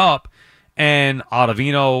moved up, and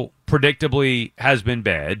Ottavino predictably has been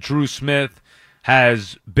bad. Drew Smith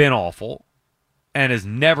has been awful and has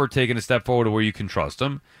never taken a step forward to where you can trust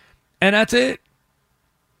him. And that's it.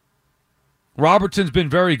 Robertson's been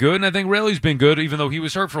very good, and I think Raley's been good, even though he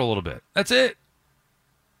was hurt for a little bit. That's it.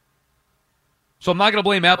 So I'm not going to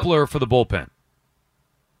blame Epler for the bullpen.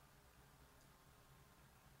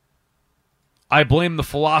 I blame the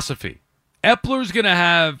philosophy. Epler's going to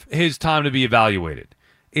have his time to be evaluated.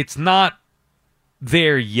 It's not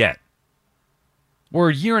there yet. We're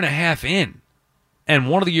a year and a half in, and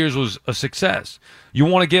one of the years was a success. You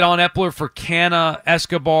want to get on Epler for Canna,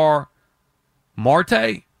 Escobar,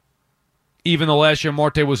 Marte? Even though last year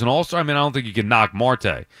Marte was an all-star, I don't think you can knock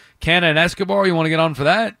Marte. Canna and Escobar, you want to get on for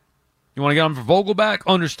that? You want to get on for Vogelback?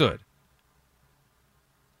 Understood.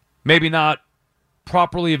 Maybe not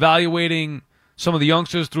properly evaluating some of the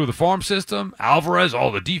youngsters through the farm system. Alvarez,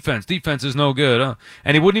 the defense. Defense is no good, huh?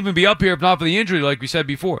 And he wouldn't even be up here if not for the injury, like we said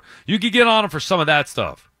before. You could get on him for some of that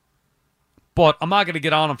stuff. But I'm not going to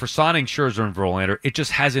get on him for signing Scherzer and Verlander. It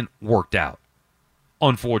just hasn't worked out,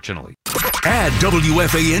 unfortunately. Add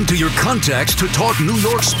WFAN to your contacts to talk New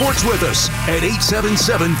York sports with us at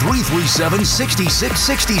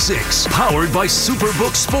 877-337-6666. Powered by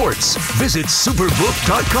Superbook Sports. Visit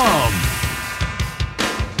superbook.com.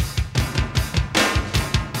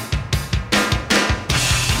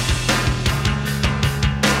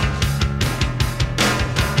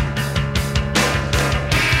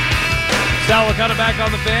 Sal Licata back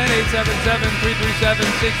on the fan,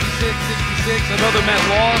 877-337-6666. Another Met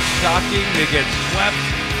loss. Shocking. They get swept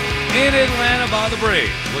in Atlanta by the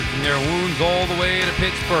Braves, licking their wounds all the way to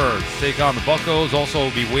Pittsburgh. Take on the Buccos.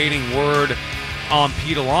 Also be waiting word on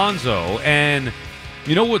Pete Alonso. And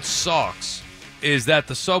you know what sucks is that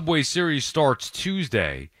the Subway Series starts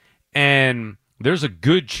Tuesday, and there's a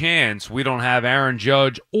good chance we don't have Aaron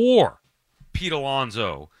Judge or Pete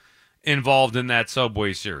Alonso involved in that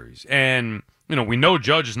Subway Series. And, we know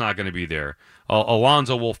Judge is not going to be there.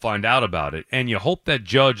 Alonso will find out about it. And you hope that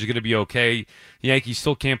Judge is going to be okay. The Yankees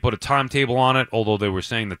still can't put a timetable on it, although they were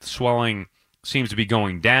saying that the swelling seems to be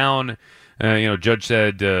going down. Judge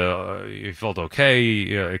said he felt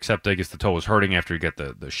okay, except I guess the toe was hurting after he got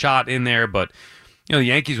the shot in there. But, the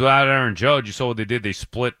Yankees without Aaron Judge, you saw what they did. They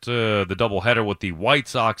split the doubleheader with the White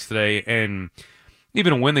Sox today, and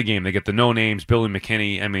even to win the game, they get the no-names, Billy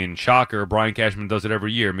McKinney. Shocker, Brian Cashman does it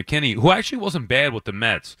every year. McKinney, who actually wasn't bad with the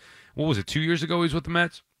Mets. What was it, 2 years ago he was with the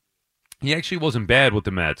Mets? He actually wasn't bad with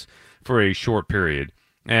the Mets for a short period.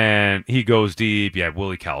 And he goes deep. You have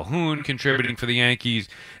Willie Calhoun contributing for the Yankees.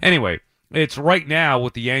 Anyway, it's right now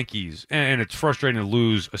with the Yankees, and it's frustrating to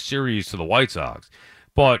lose a series to the White Sox.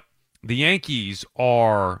 But the Yankees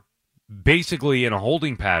are basically in a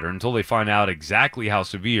holding pattern until they find out exactly how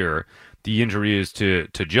severe the injury is to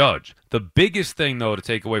Judge. The biggest thing, though, to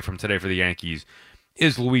take away from today for the Yankees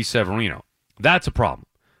is Luis Severino. That's a problem.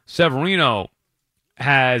 Severino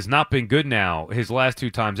has not been good now his last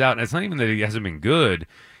 2 times out, and it's not even that he hasn't been good.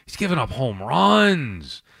 He's given up home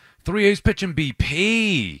runs. 3 ace pitching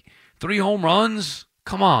BP. 3 home runs?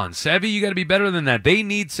 Come on, Sevy, you got to be better than that. They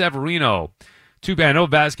need Severino. Too bad. I know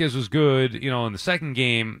Vasquez was good, in the second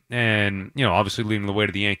game, and, obviously leading the way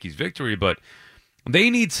to the Yankees' victory, but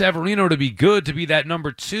they need Severino to be good, to be that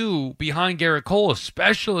number 2 behind Garrett Cole,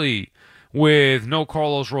 especially with no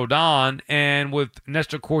Carlos Rodon and with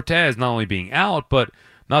Nestor Cortez not only being out, but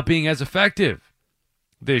not being as effective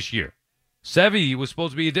this year. Sevy was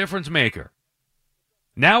supposed to be a difference maker.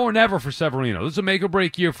 Now or never for Severino. This is a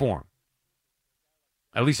make-or-break year for him.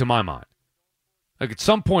 At least in my mind. Like, at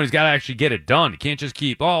some point, he's got to actually get it done. He can't just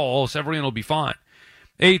keep, Severino will be fine.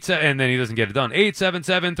 And then he doesn't get it done.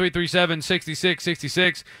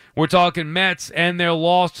 877-337-6666. We're talking Mets and their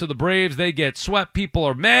loss to the Braves. They get swept. People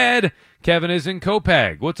are mad. Kevin is in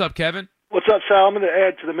Copag. What's up, Kevin? What's up, Sal? I'm going to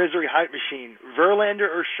add to the misery hype machine. Verlander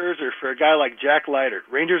or Scherzer for a guy like Jack Leiter.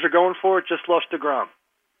 Rangers are going for it. Just lost DeGrom.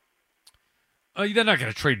 They're not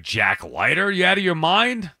going to trade Jack Leiter. You out of your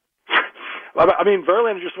mind? I mean,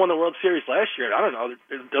 Verlander just won the World Series last year. I don't know.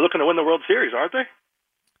 They're looking to win the World Series, aren't they?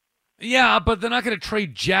 Yeah, but they're not going to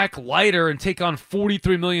trade Jack Leiter and take on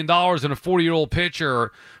 $43 million and a 40-year-old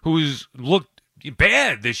pitcher who's looked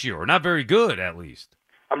bad this year, or not very good, at least.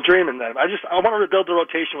 I'm dreaming that. I want to build the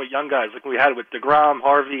rotation with young guys like we had with DeGrom,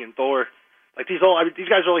 Harvey, and Thor. Like these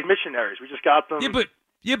guys are like missionaries. We just got them.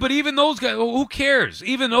 Yeah, but even those guys, who cares?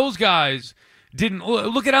 Even those guys didn't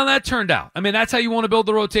look at how that turned out. I mean, that's how you want to build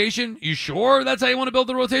the rotation? You sure that's how you want to build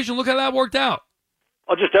the rotation? Look how that worked out.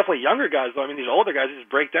 Oh, just definitely younger guys, though. I mean, these older guys just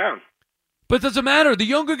break down. But it doesn't matter. The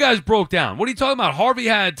younger guys broke down. What are you talking about? Harvey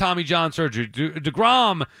had Tommy John surgery.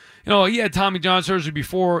 DeGrom, he had Tommy John surgery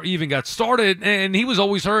before he even got started, and he was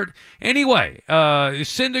always hurt anyway.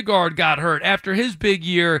 Syndergaard got hurt after his big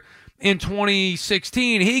year in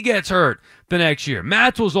 2016. He gets hurt the next year.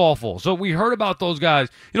 Matz was awful. So we heard about those guys.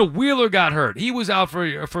 Wheeler got hurt. He was out for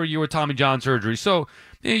a year with Tommy John surgery. So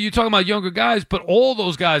you're talking about younger guys, but all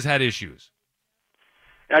those guys had issues.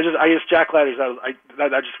 I guess Jack Leiter's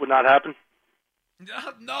that just would not happen.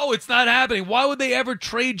 No, it's not happening. Why would they ever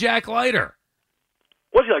trade Jack Leiter?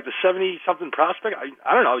 What's he, like the 70-something prospect?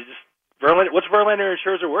 I don't know. Verlander. What's Verlander and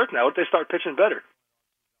Scherzer worth now? What if they start pitching better?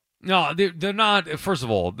 No, they're not. First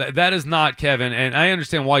of all, that is not, Kevin, and I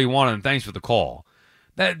understand why you want it, and thanks for the call.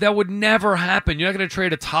 That would never happen. You're not going to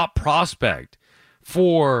trade a top prospect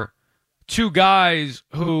for two guys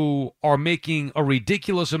who are making a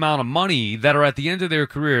ridiculous amount of money that are at the end of their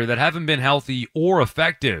career that haven't been healthy or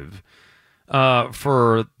effective.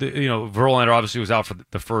 Verlander obviously was out for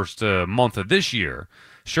the first month of this year.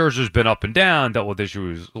 Scherzer's been up and down, dealt with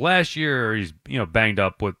issues last year. He's banged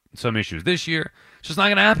up with some issues this year. It's just not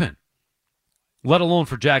going to happen. Let alone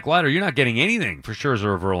for Jack Leiter, you're not getting anything for Scherzer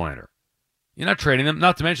or Verlander. You're not trading them.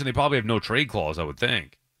 Not to mention they probably have no trade clause, I would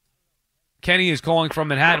think. Kenny is calling from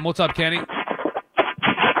Manhattan. What's up, Kenny?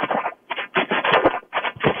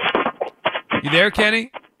 You there,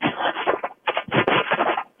 Kenny?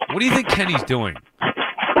 What do you think Kenny's doing?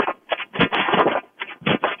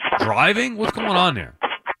 Driving? What's going on there?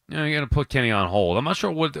 You got to put Kenny on hold. I'm not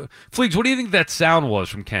sure what... Fleeks, what do you think that sound was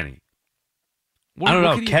from Kenny? I don't know.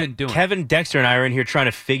 What could he been doing? Kevin, Dexter, and I are in here trying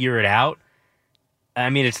to figure it out. I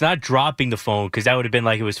mean, it's not dropping the phone because that would have been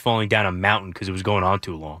like it was falling down a mountain because it was going on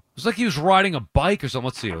too long. It was like he was riding a bike or something.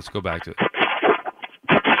 Let's see. Let's go back to it.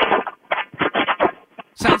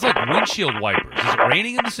 Sounds like windshield wipers. Is it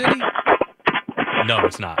raining in the city? No,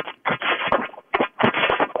 it's not.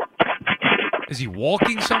 Is he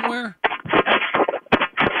walking somewhere?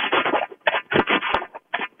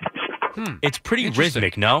 It's pretty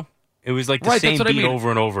rhythmic, no? It was like the Right, same that's what I beat mean. over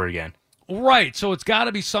and over again. Right, so it's got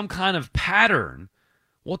to be some kind of pattern.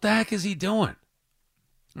 What the heck is he doing?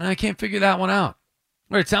 I can't figure that one out.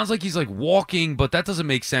 Right, it sounds like he's like walking, but that doesn't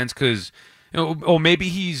make sense because, maybe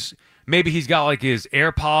he's got like his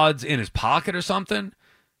AirPods in his pocket or something,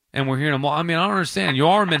 and we're hearing him. I mean, I don't understand. You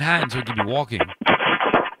are in Manhattan, so he could be walking.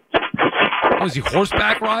 Oh, is he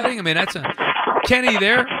horseback riding? I mean, that's a Kenny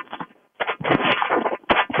there.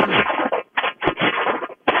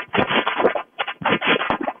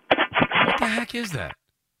 What the heck is that?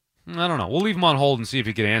 I don't know. We'll leave him on hold and see if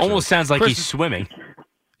he can answer. Almost sounds like he's swimming.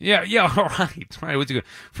 Yeah, all right. What's he good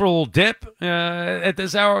for a little dip at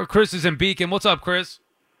this hour? Chris is in Beacon. What's up, Chris?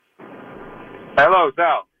 Hello,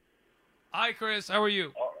 Sal. Hi, Chris. How are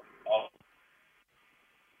you?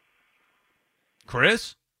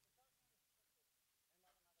 Chris?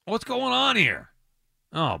 What's going on here?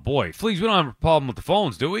 Oh, boy. Fleeks, we don't have a problem with the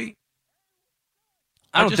phones, do we?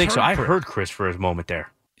 I don't think so. I heard Chris for a moment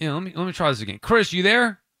there. Yeah, let me try this again. Chris, you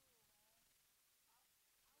there?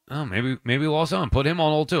 Oh, maybe we lost on. Put him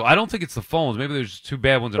on hold, too. I don't think it's the phones. Maybe there's two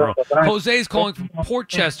bad ones in a row. Jose's calling from Port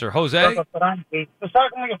Chester. Jose? What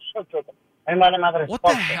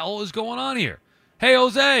the hell is going on here? Hey,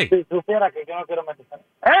 Jose. Hey, what's up,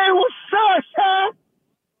 Sam?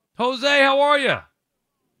 Jose, how are you?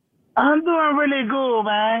 I'm doing really good,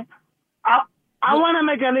 man. I want to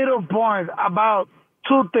make a little point about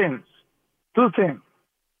two things. Go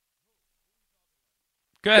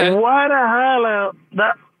ahead. Why the hell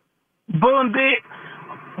that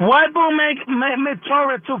Why Boone make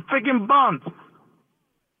Torres to freaking bunt?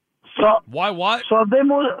 So why what? So they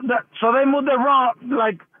moved the run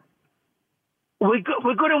like we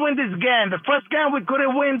couldn't win this game. The first game we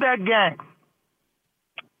couldn't win that game.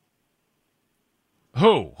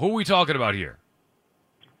 Who are we talking about here?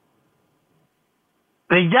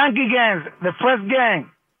 The Yankee games, the first game.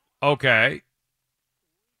 Okay.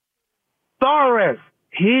 Torres,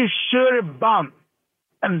 he should have bumped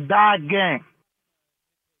in that game.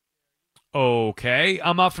 Okay.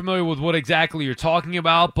 I'm not familiar with what exactly you're talking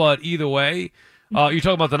about, but either way, you're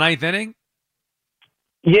talking about the ninth inning?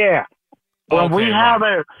 Yeah. When Okay, we right. have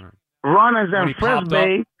a runners When in he first popped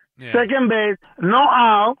base, up? Yeah. second base, no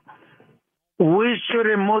out, we should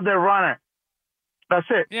have moved the runner. That's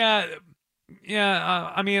it. Yeah.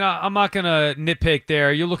 I mean, I'm not going to nitpick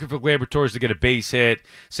there. You're looking for Gleyber Torres to get a base hit.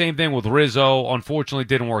 Same thing with Rizzo. Unfortunately,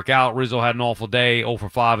 didn't work out. Rizzo had an awful day, 0 for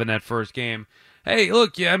 5 in that first game. Hey,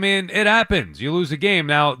 look, I mean, it happens. You lose a game.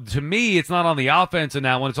 Now, to me, it's not on the offense, and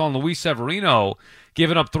now when it's on Luis Severino,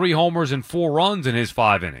 giving up 3 homers and 4 runs in his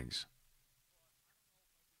 5 innings.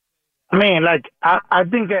 I mean, like, I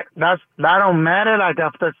think that don't matter. Like,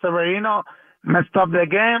 after Severino messed up the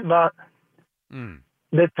game, but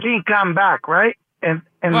the team come back, right? And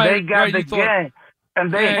Right, they got right, the you thought- game,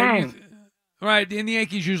 and they Yeah, hang. Right, and the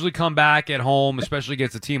Yankees usually come back at home, especially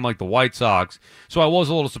against a team like the White Sox. So I was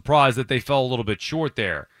a little surprised that they fell a little bit short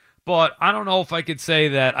there. But I don't know if I could say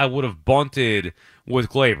that I would have bunted with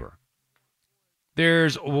Gleyber.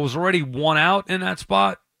 Was already 1 out in that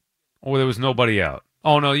spot, or there was nobody out.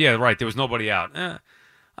 Oh no, yeah, right, there was nobody out.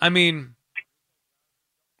 I mean,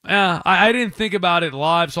 I didn't think about it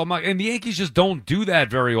live, so I'm not. And the Yankees just don't do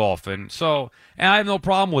that very often. So, and I have no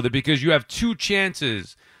problem with it because you have 2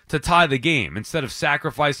 chances to tie the game instead of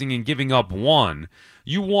sacrificing and giving up 1.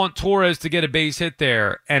 You want Torres to get a base hit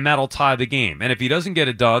there, and that'll tie the game. And if he doesn't get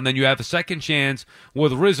it done, then you have a second chance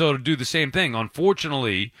with Rizzo to do the same thing.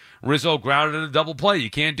 Unfortunately, Rizzo grounded in a double play. You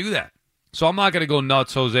can't do that. So I'm not going to go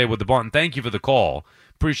nuts, Jose, with the button. Thank you for the call.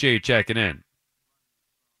 Appreciate you checking in.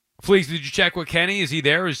 Fleeks, did you check with Kenny? Is he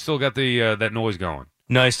there, or is he still got the that noise going?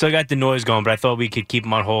 No, I still got the noise going, but I thought we could keep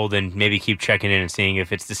him on hold and maybe keep checking in and seeing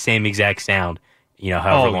if it's the same exact sound,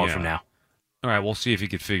 however long from now. All right, we'll see if he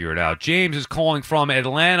could figure it out. James is calling from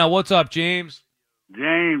Atlanta. What's up, James?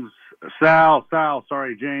 Sal,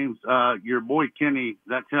 sorry, James. Your boy Kenny,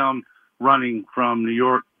 that's him running from New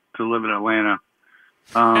York to live in Atlanta.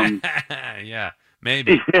 Yeah,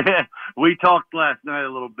 maybe. We talked last night a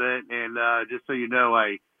little bit, and just so you know,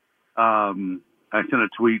 I sent a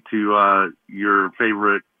tweet to your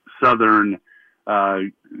favorite Southern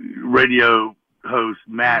radio host,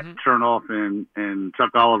 Matt Chernoff and Chuck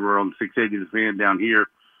Oliver on 680 The Fan down here.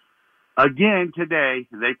 Again, today,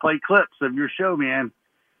 they play clips of your show, man,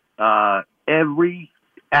 every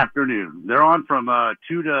afternoon. They're on from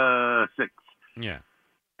 2 to 6. Yeah.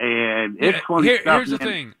 And it's funny stuff. Here's the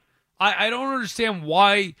thing. I don't understand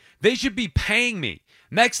why they should be paying me.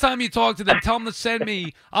 Next time you talk to them, tell them to send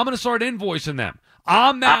me. I'm going to start invoicing them.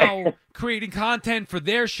 I'm now creating content for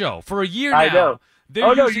their show. For a year now, I know.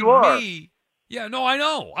 They're using you are. me. Yeah, no, I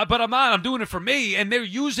know. But I'm not. I'm doing it for me, and they're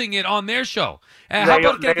using it on their show. And how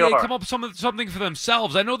about they come up with something for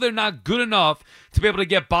themselves? I know they're not good enough to be able to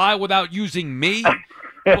get by without using me.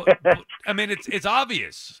 but, I mean, it's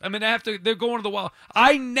obvious. I mean, they're going to the well.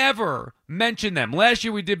 I never mentioned them. Last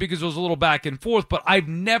year we did because it was a little back and forth, but I've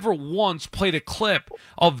never once played a clip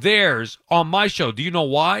of theirs on my show. Do you know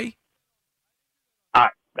why?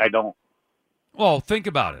 I don't. Well, think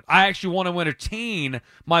about it. I actually want to entertain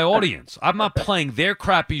my audience. I'm not playing their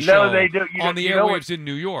crappy show they do. on the airwaves in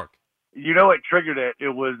New York. You know what triggered it? It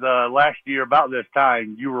was last year about this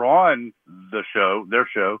time. You were on their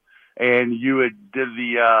show, and you had did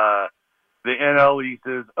the NL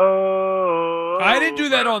East's. Oh, I didn't do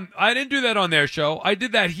that on their show. I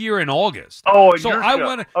did that here in August. Oh, so your I show.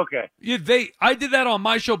 went. Okay. Yeah, I did that on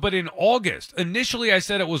my show, but in August. Initially, I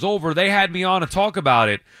said it was over. They had me on to talk about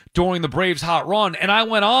it during the Braves' hot run, and I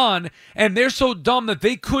went on, and they're so dumb that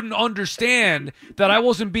they couldn't understand that I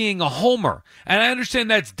wasn't being a homer. And I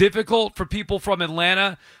understand that's difficult for people from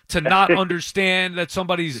Atlanta to not understand that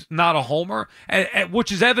somebody's not a homer,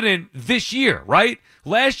 which is evident this year, right?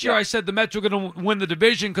 Last year, I said the Mets were going to win the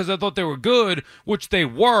division because I thought they were good, which they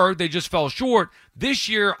were. They just fell short. This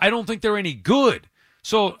year, I don't think they're any good.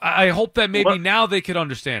 So I hope that maybe now they could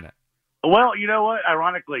understand it. Well, you know what?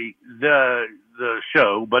 Ironically, the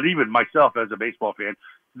show, but even myself as a baseball fan,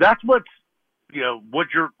 that's what's what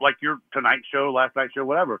your Tonight Show, Last Night Show,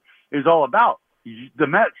 whatever is all about. The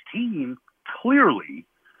Mets team clearly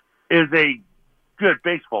is a good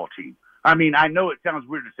baseball team. I mean, I know it sounds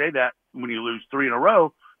weird to say that when you lose 3 in a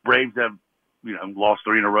row, Braves have, lost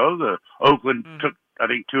 3 in a row. The Oakland took, I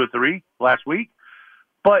think, 2 or 3 last week.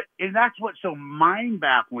 And that's what's so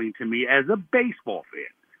mind-baffling to me as a baseball fan,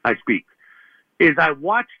 I speak, is I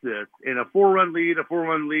watch this in a 4-run lead, a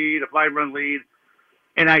 4-run lead, a 5-run lead,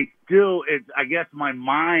 and I guess my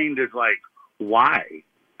mind is like, why?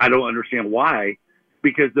 I don't understand why,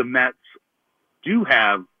 because the Mets do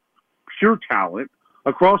have pure talent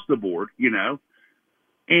across the board,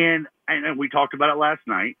 and we talked about it last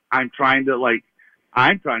night. I'm trying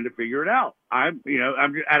to figure it out. I'm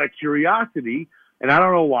just out of curiosity, and I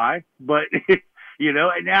don't know why, but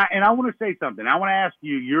and I want to say something. I want to ask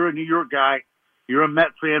you. You're a New York guy. You're a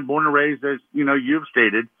Mets fan, born and raised, as you've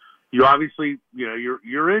stated. You obviously,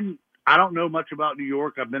 you're in. I don't know much about New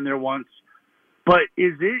York. I've been there once, but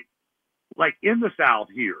is it like in the South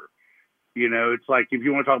here? It's like if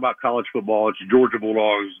you want to talk about college football, it's Georgia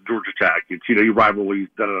Bulldogs, Georgia Tech. It's your rivalries.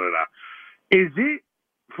 Da da da da. Is it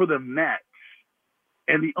for the Mets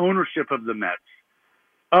and the ownership of the Mets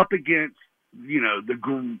up against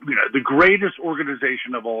the greatest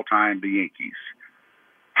organization of all time, the Yankees,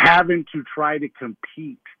 having to try to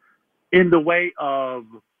compete in the way of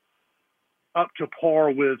up to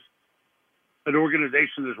par with an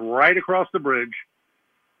organization that's right across the bridge?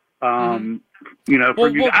 What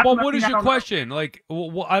is your question? Like,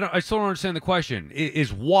 I still don't understand the question.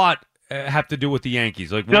 Is what have to do with the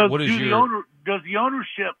Yankees? Like, what is does the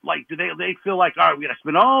ownership, like, do they feel like, all right, we got to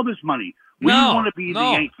spend all this money? We want to be the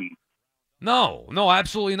Yankees. No,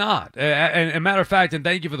 absolutely not. And matter of fact, and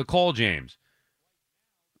thank you for the call, James.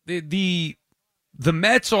 The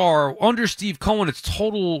Mets are under Steve Cohen. It's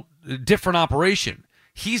total different operation.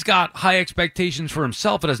 He's got high expectations for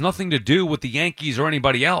himself. It has nothing to do with the Yankees or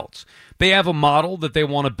anybody else. They have a model that they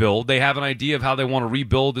want to build. They have an idea of how they want to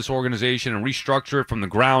rebuild this organization and restructure it from the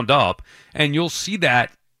ground up. And you'll see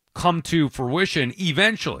that come to fruition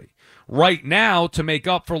eventually. Right now, to make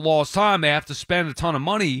up for lost time, they have to spend a ton of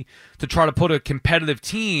money to try to put a competitive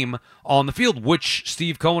team on the field, which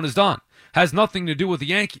Steve Cohen has done. Has nothing to do with the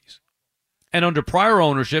Yankees. And under prior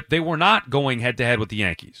ownership, they were not going head-to-head with the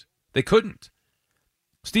Yankees. They couldn't.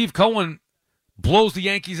 Steve Cohen blows the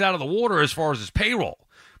Yankees out of the water as far as his payroll.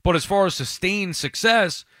 But as far as sustained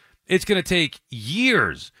success, it's going to take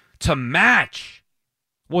years to match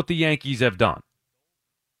what the Yankees have done.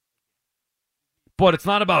 But it's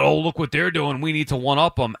not about, look what they're doing, we need to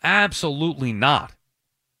one-up them. Absolutely not.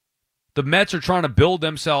 The Mets are trying to build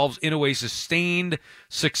themselves into a sustained,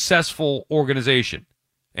 successful organization.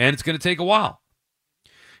 And it's going to take a while.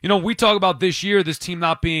 We talk about this year, this team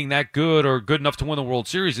not being that good or good enough to win the World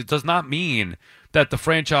Series. It does not mean that the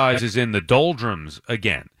franchise is in the doldrums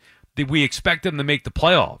again. We expect them to make the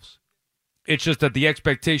playoffs. It's just that the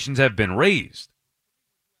expectations have been raised.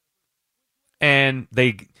 And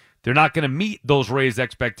they're not going to meet those raised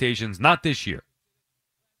expectations, not this year.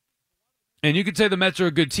 And you could say the Mets are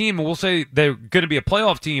a good team, and we'll say they're going to be a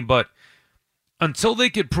playoff team, but until they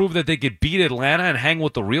could prove that they could beat Atlanta and hang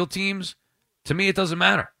with the real teams, to me, it doesn't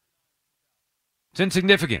matter. It's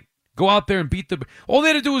insignificant. Go out there and beat the... All they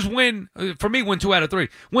had to do is win, for me, win 2 out of 3.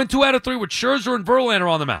 Win 2 out of 3 with Scherzer and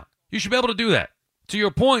Verlander on the mound. You should be able to do that. To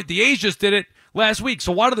your point, the A's just did it last week.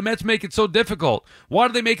 So why do the Mets make it so difficult? Why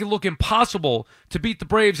do they make it look impossible to beat the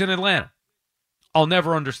Braves in Atlanta? I'll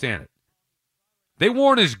never understand it. They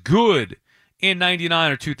weren't as good in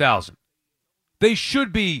 99 or 2000. They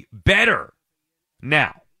should be better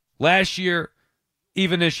now. Last year,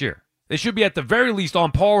 even this year. They should be at the very least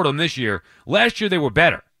on par with them this year. Last year they were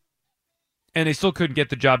better. And they still couldn't get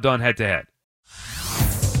the job done head-to-head.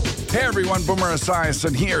 Hey everyone, Boomer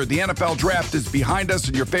Esiason here. The NFL Draft is behind us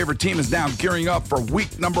and your favorite team is now gearing up for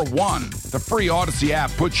week number 1. The free Odyssey app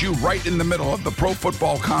puts you right in the middle of the pro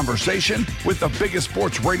football conversation with the biggest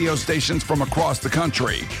sports radio stations from across the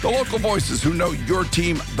country. The local voices who know your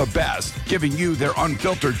team the best, giving you their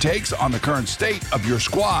unfiltered takes on the current state of your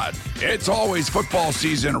squad. It's always football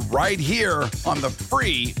season right here on the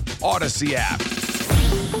free Odyssey app.